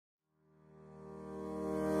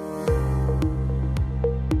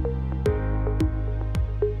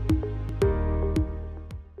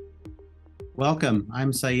Welcome.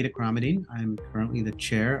 I'm Sayeed Ikramuddin. I'm currently the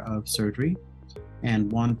chair of surgery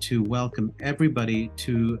and want to welcome everybody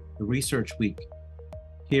to the Research Week.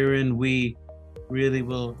 Herein, we really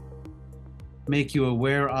will make you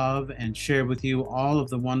aware of and share with you all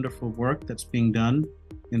of the wonderful work that's being done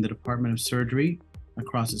in the Department of Surgery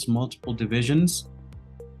across its multiple divisions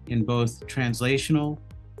in both translational,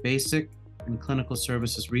 basic, and clinical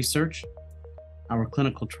services research, our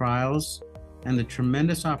clinical trials, and the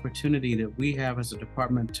tremendous opportunity that we have as a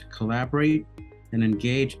department to collaborate and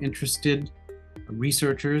engage interested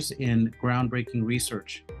researchers in groundbreaking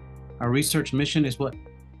research. Our research mission is what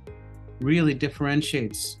really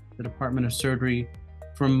differentiates the Department of Surgery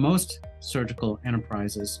from most surgical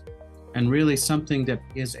enterprises, and really something that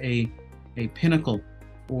is a pinnacle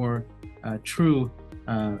or a true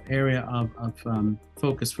area of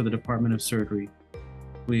focus for the Department of Surgery.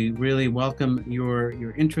 We really welcome your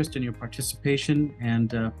interest and your participation,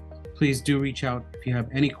 and please do reach out if you have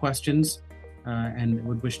any questions and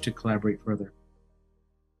would wish to collaborate further.